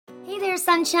Hey there,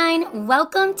 sunshine.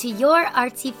 Welcome to Your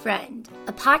Artsy Friend,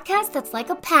 a podcast that's like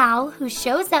a pal who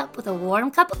shows up with a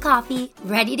warm cup of coffee,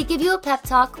 ready to give you a pep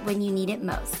talk when you need it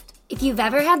most. If you've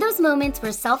ever had those moments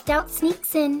where self-doubt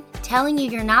sneaks in, telling you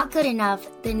you're not good enough,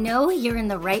 then know you're in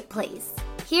the right place.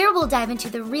 Here we'll dive into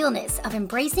the realness of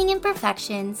embracing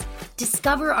imperfections,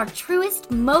 discover our truest,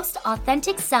 most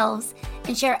authentic selves,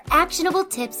 and share actionable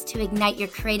tips to ignite your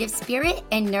creative spirit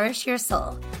and nourish your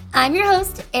soul. I'm your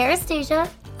host, Anastasia.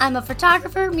 I'm a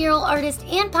photographer, mural artist,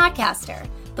 and podcaster.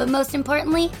 But most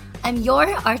importantly, I'm your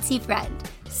artsy friend.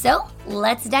 So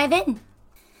let's dive in.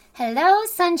 Hello,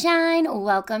 sunshine.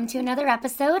 Welcome to another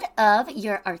episode of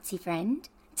Your Artsy Friend.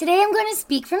 Today I'm going to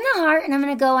speak from the heart and I'm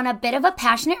going to go on a bit of a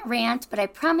passionate rant, but I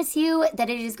promise you that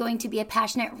it is going to be a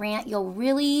passionate rant you'll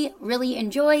really, really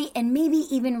enjoy and maybe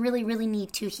even really, really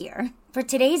need to hear. For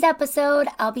today's episode,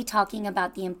 I'll be talking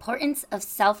about the importance of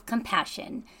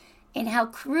self-compassion and how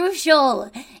crucial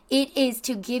it is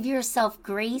to give yourself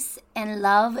grace and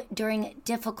love during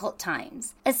difficult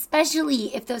times,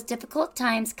 especially if those difficult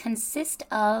times consist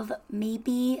of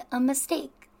maybe a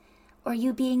mistake or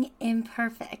you being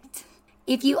imperfect.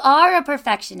 If you are a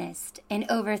perfectionist, an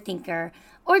overthinker,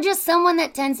 or just someone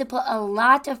that tends to put a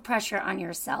lot of pressure on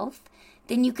yourself,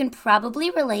 then you can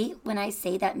probably relate when I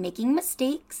say that making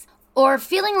mistakes or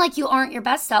feeling like you aren't your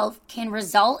best self can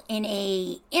result in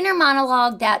an inner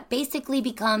monologue that basically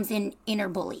becomes an inner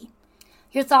bully.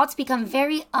 Your thoughts become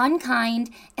very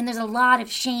unkind, and there's a lot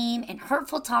of shame and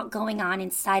hurtful talk going on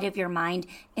inside of your mind,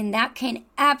 and that can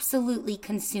absolutely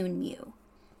consume you.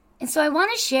 And so I want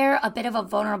to share a bit of a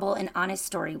vulnerable and honest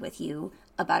story with you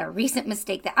about a recent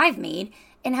mistake that I've made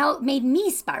and how it made me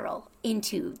spiral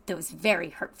into those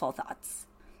very hurtful thoughts.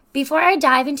 Before I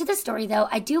dive into the story, though,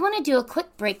 I do want to do a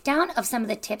quick breakdown of some of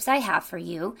the tips I have for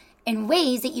you and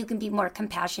ways that you can be more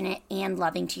compassionate and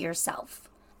loving to yourself.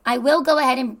 I will go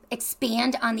ahead and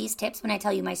expand on these tips when I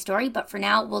tell you my story, but for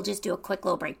now, we'll just do a quick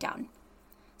little breakdown.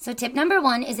 So tip number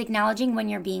 1 is acknowledging when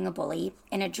you're being a bully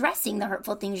and addressing the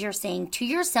hurtful things you're saying to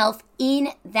yourself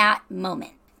in that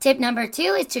moment. Tip number 2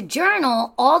 is to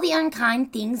journal all the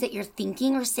unkind things that you're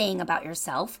thinking or saying about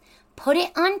yourself. Put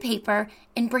it on paper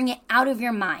and bring it out of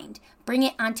your mind. Bring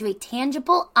it onto a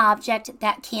tangible object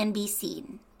that can be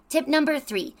seen. Tip number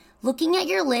 3, looking at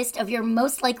your list of your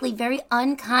most likely very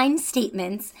unkind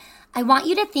statements, I want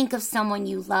you to think of someone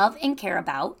you love and care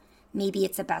about. Maybe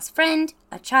it's a best friend,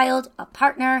 a child, a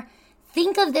partner.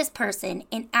 Think of this person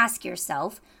and ask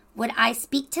yourself, would I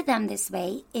speak to them this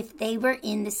way if they were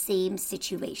in the same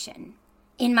situation?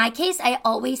 In my case, I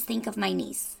always think of my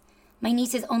niece. My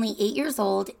niece is only 8 years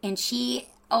old, and she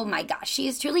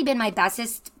has truly been my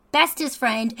bestest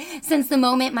friend since the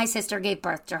moment my sister gave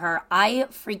birth to her. I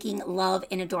freaking love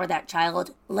and adore that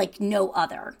child like no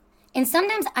other. And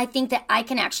sometimes I think that I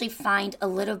can actually find a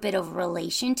little bit of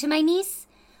relation to my niece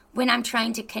when I'm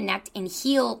trying to connect and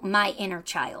heal my inner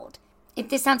child. If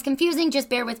this sounds confusing, just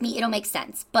bear with me, it'll make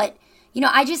sense. But,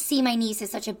 I just see my niece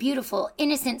as such a beautiful,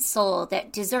 innocent soul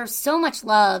that deserves so much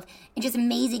love and just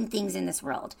amazing things in this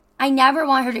world. I never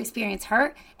want her to experience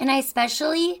hurt, and I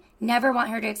especially never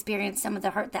want her to experience some of the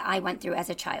hurt that I went through as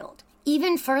a child.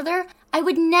 Even further, I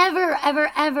would never, ever,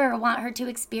 ever want her to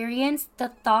experience the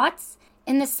thoughts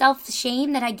and the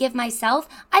self-shame that I give myself.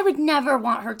 I would never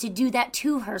want her to do that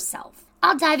to herself.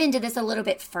 I'll dive into this a little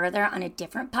bit further on a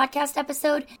different podcast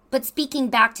episode, but speaking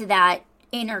back to that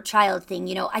inner child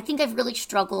thing, I think I've really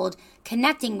struggled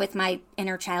connecting with my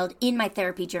inner child in my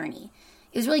therapy journey.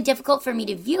 It was really difficult for me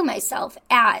to view myself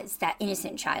as that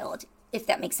innocent child, if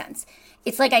that makes sense.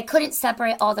 It's like I couldn't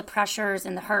separate all the pressures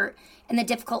and the hurt and the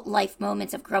difficult life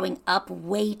moments of growing up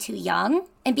way too young.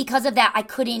 And because of that, I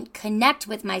couldn't connect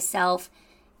with myself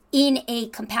in a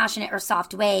compassionate or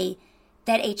soft way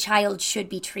that a child should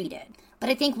be treated. But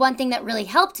I think one thing that really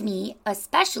helped me,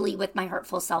 especially with my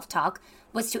hurtful self-talk,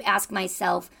 was to ask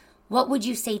myself, what would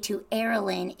you say to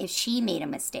Erilyn if she made a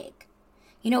mistake?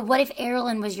 What if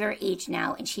Erilyn was your age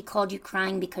now and she called you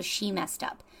crying because she messed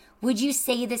up? Would you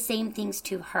say the same things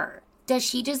to her? Does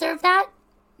she deserve that?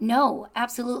 No,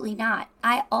 absolutely not.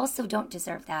 I also don't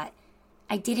deserve that.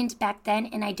 I didn't back then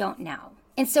and I don't now.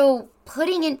 And so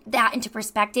putting that into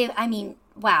perspective,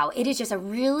 wow, it is just a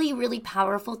really, really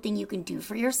powerful thing you can do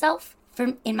for yourself.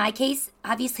 In my case,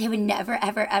 obviously I would never,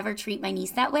 ever, ever treat my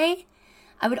niece that way.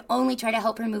 I would only try to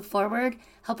help her move forward,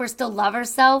 help her still love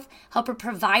herself, help her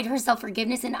provide her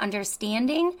self-forgiveness and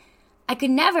understanding. I could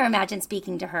never imagine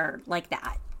speaking to her like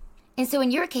that. And so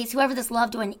in your case, whoever this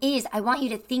loved one is, I want you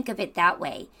to think of it that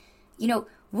way.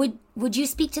 Would you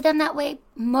speak to them that way?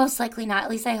 Most likely not, at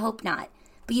least I hope not.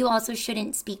 But you also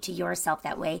shouldn't speak to yourself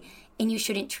that way, and you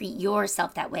shouldn't treat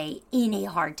yourself that way in a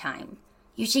hard time.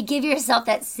 You should give yourself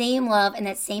that same love and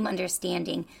that same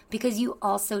understanding because you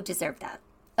also deserve that.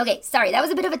 Okay, sorry, that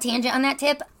was a bit of a tangent on that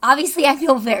tip. Obviously, I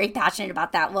feel very passionate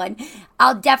about that one.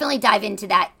 I'll definitely dive into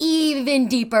that even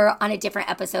deeper on a different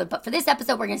episode, but for this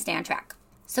episode, we're going to stay on track.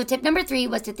 So tip number 3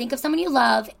 was to think of someone you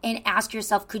love and ask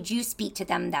yourself, could you speak to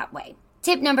them that way?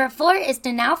 Tip number 4 is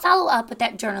to now follow up with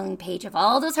that journaling page of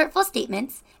all those hurtful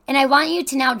statements, and I want you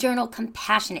to now journal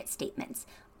compassionate statements,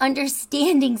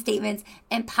 understanding statements,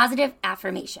 and positive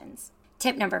affirmations.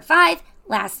 Tip number 5,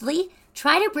 lastly,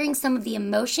 try to bring some of the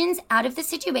emotions out of the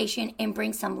situation and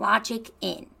bring some logic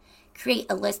in. Create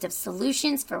a list of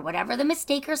solutions for whatever the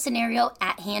mistake or scenario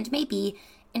at hand may be,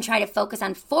 and try to focus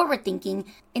on forward thinking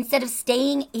instead of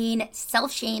staying in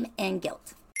self-shame and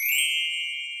guilt.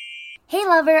 Hey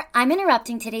lover, I'm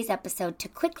interrupting today's episode to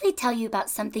quickly tell you about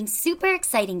something super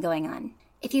exciting going on.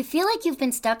 If you feel like you've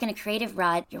been stuck in a creative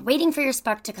rut, you're waiting for your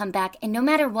spark to come back, and no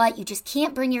matter what, you just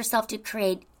can't bring yourself to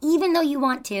create even though you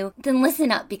want to, then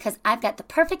listen up because I've got the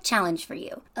perfect challenge for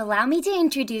you. Allow me to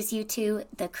introduce you to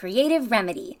The Creative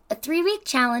Remedy, a 3-week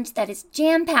challenge that is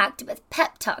jam-packed with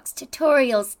pep talks,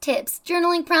 tutorials, tips,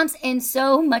 journaling prompts, and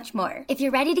so much more. If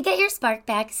you're ready to get your spark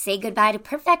back, say goodbye to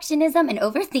perfectionism and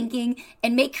overthinking,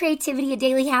 and make creativity a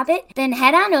daily habit, then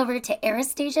head on over to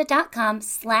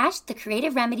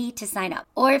arastasia.com/thecreativeremedy to sign up.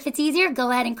 Or if it's easier,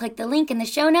 go ahead and click the link in the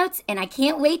show notes, and I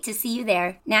can't wait to see you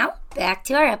there. Now, back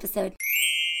to our episode.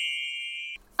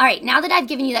 All right, now that I've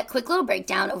given you that quick little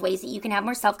breakdown of ways that you can have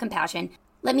more self-compassion,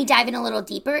 let me dive in a little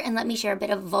deeper and let me share a bit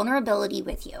of vulnerability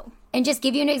with you. And just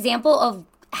give you an example of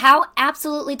how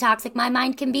absolutely toxic my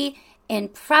mind can be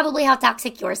and probably how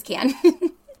toxic yours can.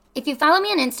 If you follow me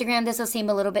on Instagram, this will seem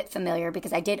a little bit familiar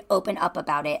because I did open up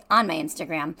about it on my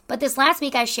Instagram. But this last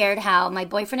week I shared how my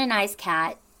boyfriend and I's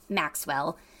cat,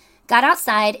 Maxwell, got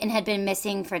outside and had been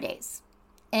missing for days.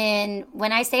 And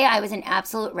when I say I was an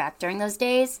absolute wreck during those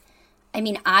days, I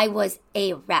mean, I was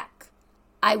a wreck.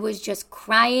 I was just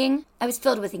crying. I was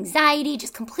filled with anxiety,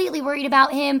 just completely worried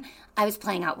about him. I was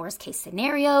playing out worst case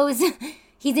scenarios.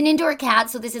 He's an indoor cat,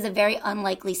 so this is a very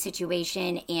unlikely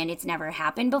situation, and it's never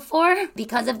happened before.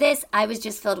 Because of this, I was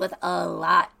just filled with a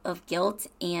lot of guilt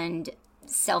and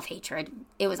self-hatred.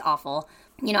 It was awful.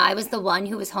 You know, I was the one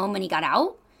who was home when he got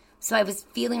out, so I was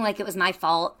feeling like it was my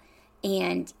fault.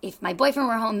 And if my boyfriend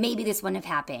were home, maybe this wouldn't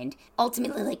have happened.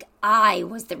 Ultimately, like, I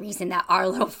was the reason that our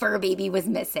little fur baby was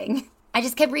missing. I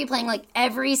just kept replaying, like,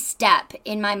 every step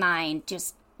in my mind,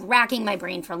 just racking my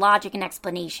brain for logic and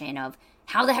explanation of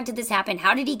how the heck did this happen?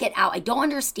 How did he get out? I don't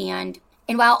understand.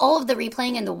 And while all of the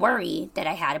replaying and the worry that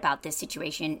I had about this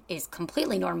situation is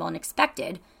completely normal and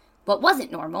expected, what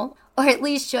wasn't normal, or at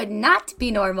least should not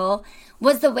be normal,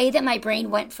 was the way that my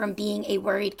brain went from being a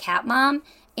worried cat mom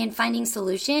and finding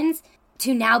solutions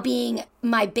to now being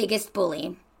my biggest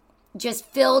bully, just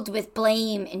filled with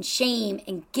blame and shame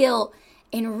and guilt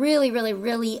and really, really,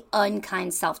 really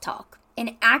unkind self-talk.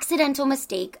 An accidental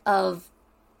mistake of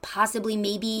possibly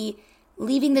maybe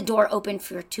leaving the door open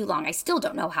for too long. I still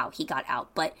don't know how he got out,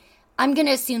 but I'm going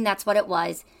to assume that's what it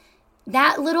was.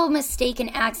 That little mistake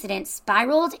and accident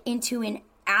spiraled into an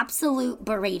absolute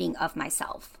berating of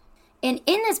myself. And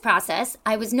in this process,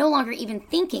 I was no longer even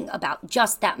thinking about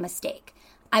just that mistake.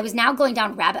 I was now going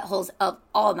down rabbit holes of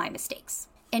all my mistakes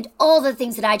and all the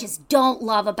things that I just don't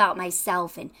love about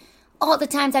myself, and all the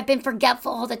times I've been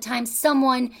forgetful, all the times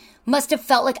someone must have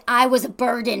felt like I was a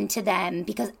burden to them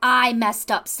because I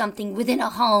messed up something within a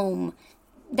home.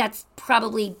 That's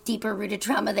probably deeper rooted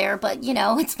trauma there, but you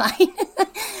know, it's fine.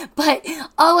 But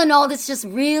all in all, this just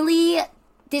really,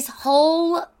 this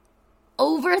whole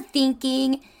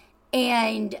overthinking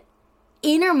and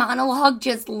inner monologue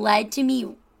just led to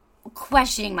me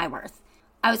questioning my worth.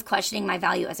 I was questioning my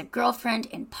value as a girlfriend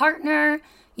and partner,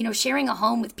 you know, sharing a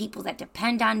home with people that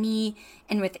depend on me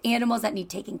and with animals that need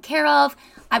taken care of.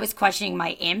 I was questioning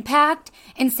my impact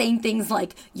and saying things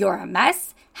like, you're a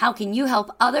mess. How can you help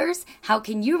others? How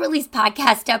can you release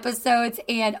podcast episodes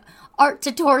and art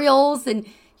tutorials and,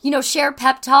 you know, share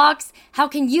pep talks? How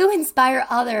can you inspire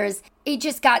others? It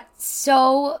just got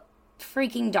so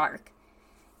freaking dark.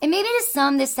 And maybe to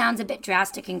some this sounds a bit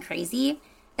drastic and crazy,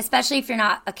 especially if you're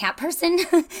not a cat person.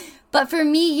 But for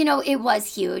me, you know, it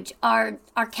was huge. Our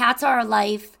cats are our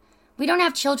life. We don't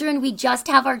have children. We just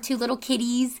have our 2 little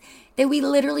kitties that we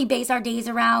literally base our days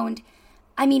around.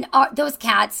 I mean, those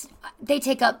cats, they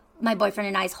take up my boyfriend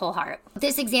and I's whole heart.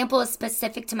 This example is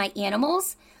specific to my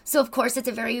animals. So, of course, it's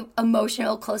a very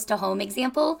emotional, close to home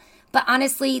example. But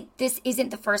honestly, this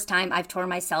isn't the first time I've torn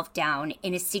myself down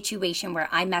in a situation where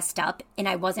I messed up and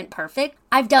I wasn't perfect.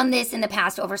 I've done this in the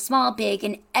past over small, big,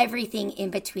 and everything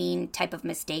in between type of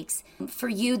mistakes. For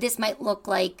you, this might look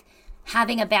like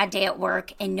having a bad day at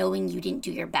work and knowing you didn't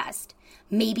do your best.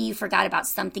 Maybe you forgot about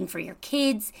something for your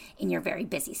kids in your very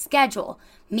busy schedule.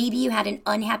 Maybe you had an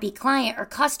unhappy client or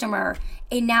customer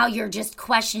and now you're just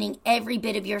questioning every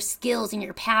bit of your skills and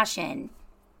your passion.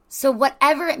 So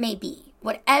whatever it may be,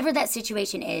 whatever that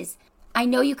situation is, I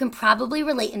know you can probably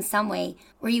relate in some way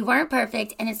where you weren't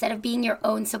perfect and instead of being your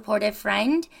own supportive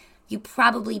friend, you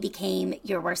probably became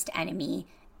your worst enemy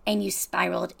and you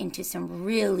spiraled into some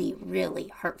really,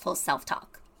 really hurtful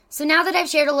self-talk. So now that I've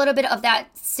shared a little bit of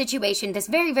that situation, this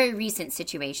very, very recent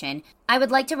situation, I would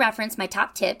like to reference my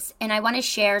top tips, and I want to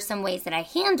share some ways that I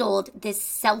handled this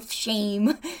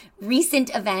self-shame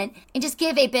recent event and just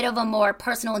give a bit of a more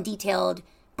personal and detailed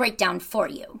breakdown for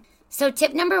you. So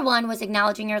tip number 1 was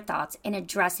acknowledging your thoughts and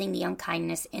addressing the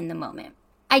unkindness in the moment.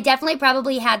 I definitely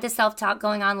probably had the self-talk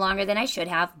going on longer than I should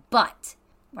have, but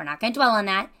we're not going to dwell on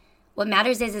that. What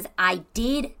matters is I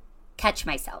did catch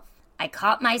myself. I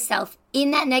caught myself in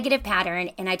that negative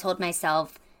pattern and I told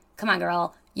myself, come on,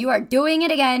 girl, you are doing it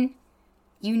again.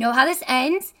 You know how this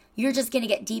ends. You're just going to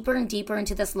get deeper and deeper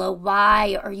into this low.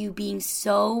 Why are you being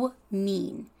so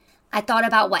mean? I thought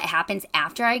about what happens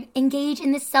after I engage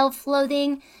in this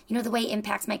self-loathing. You know, the way it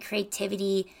impacts my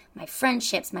creativity, my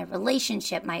friendships, my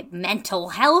relationship, my mental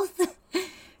health.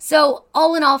 So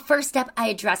all in all, first step, I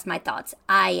addressed my thoughts.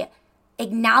 I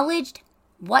acknowledged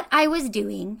what I was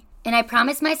doing. And I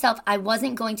promised myself I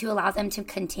wasn't going to allow them to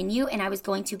continue and I was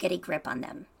going to get a grip on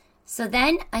them. So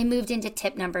then I moved into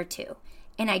tip number 2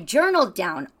 and I journaled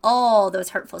down all those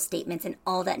hurtful statements and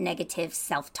all that negative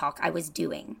self-talk I was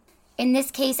doing. In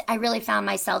this case, I really found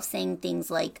myself saying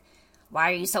things like, why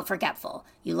are you so forgetful?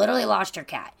 You literally lost your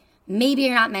cat. Maybe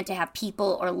you're not meant to have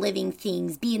people or living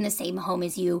things be in the same home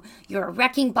as you. You're a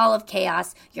wrecking ball of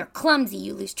chaos. You're clumsy.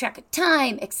 You lose track of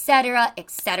time, etc.,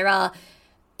 etc.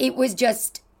 It was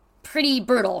just pretty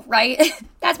brutal, right?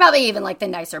 That's probably even like the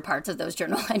nicer parts of those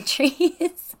journal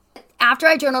entries. After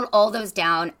I journaled all those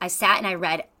down, I sat and I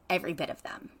read every bit of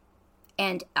them.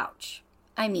 And ouch.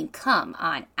 I mean, come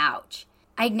on, ouch.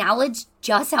 I acknowledged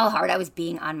just how hard I was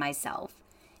being on myself.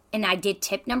 And I did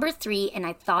tip number 3 and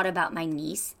I thought about my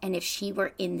niece and if she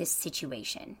were in this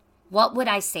situation. What would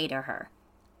I say to her?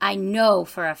 I know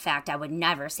for a fact I would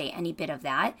never say any bit of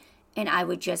that. And I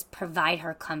would just provide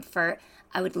her comfort.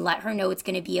 I would let her know it's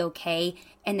going to be okay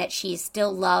and that she is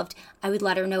still loved. I would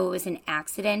let her know it was an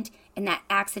accident and that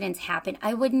accidents happen.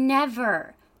 I would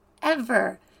never,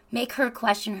 ever make her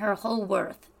question her whole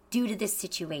worth due to this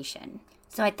situation.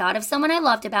 So I thought of someone I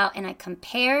loved about and I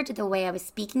compared the way I was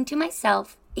speaking to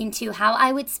myself into how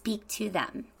I would speak to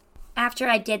them. After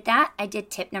I did that, I did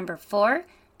tip number 4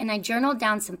 and I journaled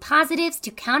down some positives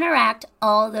to counteract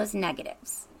all those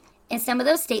negatives. And some of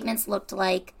those statements looked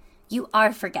like, you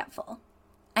are forgetful.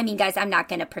 I mean, guys, I'm not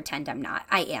going to pretend I'm not.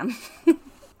 I am.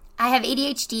 I have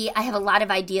ADHD. I have a lot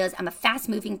of ideas. I'm a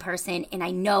fast-moving person, and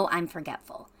I know I'm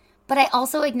forgetful. But I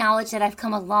also acknowledge that I've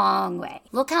come a long way.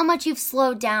 Look how much you've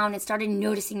slowed down and started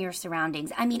noticing your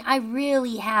surroundings. I mean, I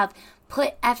really have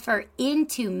put effort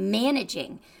into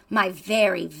managing my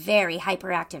very, very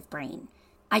hyperactive brain.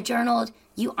 I journaled,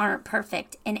 you aren't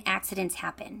perfect, and accidents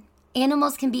happen.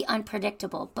 Animals can be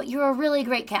unpredictable, but you're a really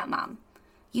great cat mom.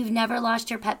 You've never lost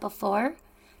your pet before.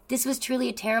 This was truly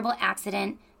a terrible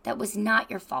accident that was not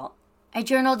your fault. I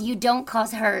journaled, you don't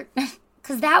cause hurt.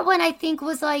 Because that one I think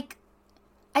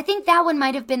that one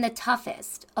might have been the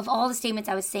toughest of all the statements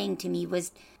I was saying to me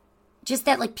was just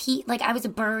that like I was a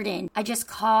burden. I just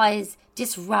cause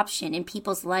disruption in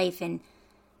people's life and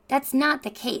that's not the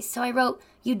case. So I wrote,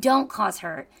 you don't cause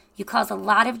hurt. You cause a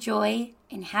lot of joy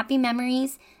and happy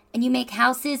memories and you make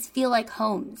houses feel like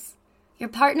homes. Your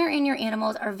partner and your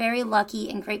animals are very lucky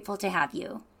and grateful to have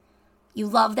you. You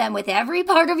love them with every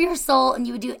part of your soul and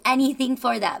you would do anything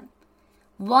for them.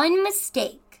 One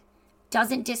mistake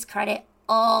doesn't discredit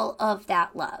all of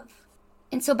that love.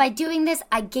 And so by doing this,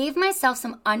 I gave myself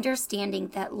some understanding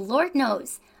that Lord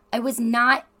knows I was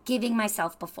not giving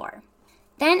myself before.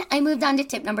 Then I moved on to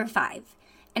tip number 5,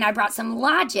 and I brought some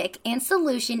logic and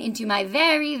solution into my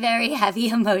very, very heavy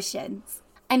emotions.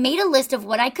 I made a list of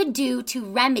what I could do to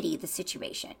remedy the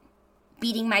situation.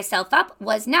 Beating myself up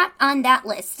was not on that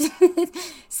list.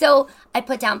 So I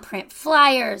put down print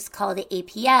flyers, call the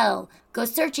APL, go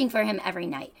searching for him every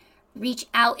night, reach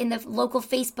out in the local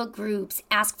Facebook groups,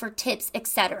 ask for tips,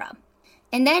 etc.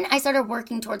 And then I started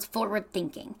working towards forward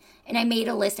thinking, and I made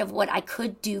a list of what I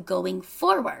could do going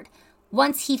forward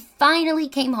once he finally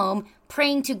came home,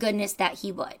 praying to goodness that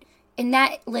he would. And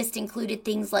that list included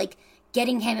things like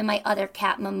getting him and my other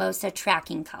cat Mimosa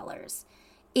tracking collars.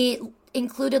 It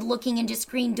included looking into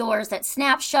screen doors that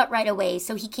snap shut right away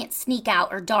so he can't sneak out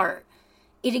or dart.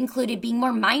 It included being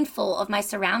more mindful of my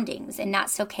surroundings and not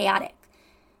so chaotic,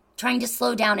 trying to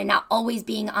slow down and not always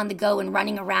being on the go and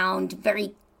running around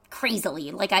very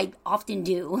crazily like I often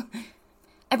do.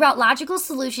 I brought logical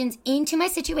solutions into my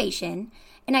situation,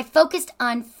 and I focused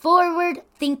on forward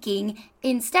thinking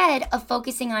instead of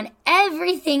focusing on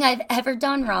everything I've ever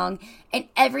done wrong and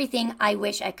everything I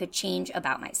wish I could change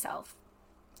about myself.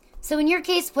 So in your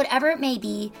case, whatever it may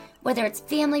be, whether it's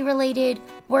family related,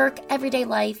 work, everyday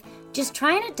life, just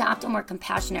try and adopt a more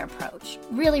compassionate approach.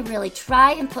 Really, really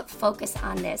try and put focus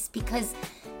on this, because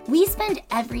we spend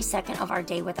every second of our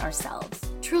day with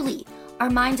ourselves. Truly, our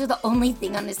minds are the only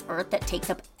thing on this earth that takes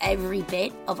up every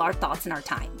bit of our thoughts and our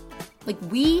time. Like,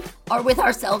 we are with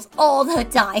ourselves all the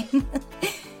time.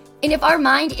 And if our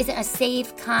mind isn't a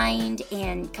safe, kind,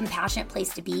 and compassionate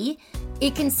place to be,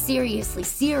 it can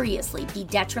seriously be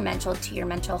detrimental to your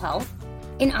mental health.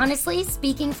 And honestly,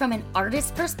 speaking from an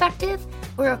artist perspective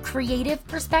or a creative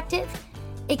perspective,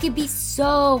 it could be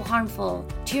so harmful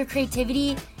to your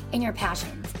creativity and your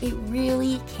passions. It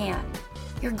really can.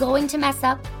 You're going to mess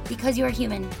up because you're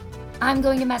human. I'm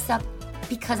going to mess up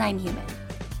because I'm human.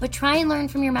 But try and learn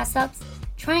from your mess ups,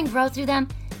 try and grow through them,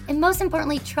 and most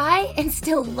importantly, try and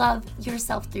still love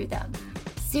yourself through them.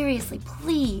 Seriously,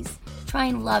 please try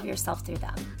and love yourself through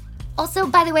them. Also,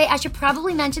 by the way, I should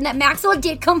probably mention that Maxwell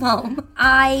did come home.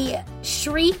 I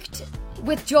shrieked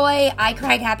with joy. I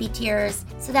cried happy tears.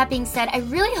 So that being said, I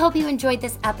really hope you enjoyed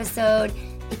this episode.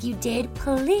 If you did,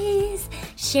 please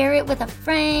share it with a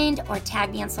friend or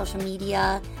tag me on social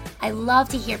media. I love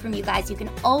to hear from you guys. You can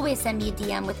always send me a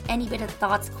DM with any bit of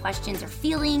thoughts, questions, or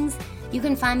feelings. You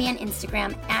can find me on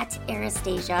Instagram at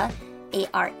Arastasia,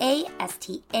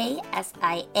 Arastasia.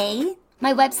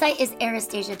 My website is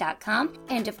arastasia.com.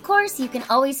 And of course, you can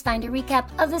always find a recap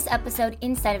of this episode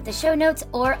inside of the show notes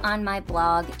or on my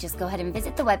blog. Just go ahead and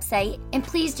visit the website. And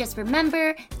please just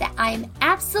remember that I'm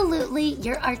absolutely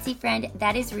your artsy friend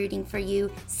that is rooting for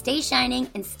you. Stay shining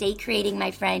and stay creating, my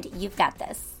friend. You've got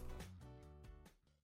this.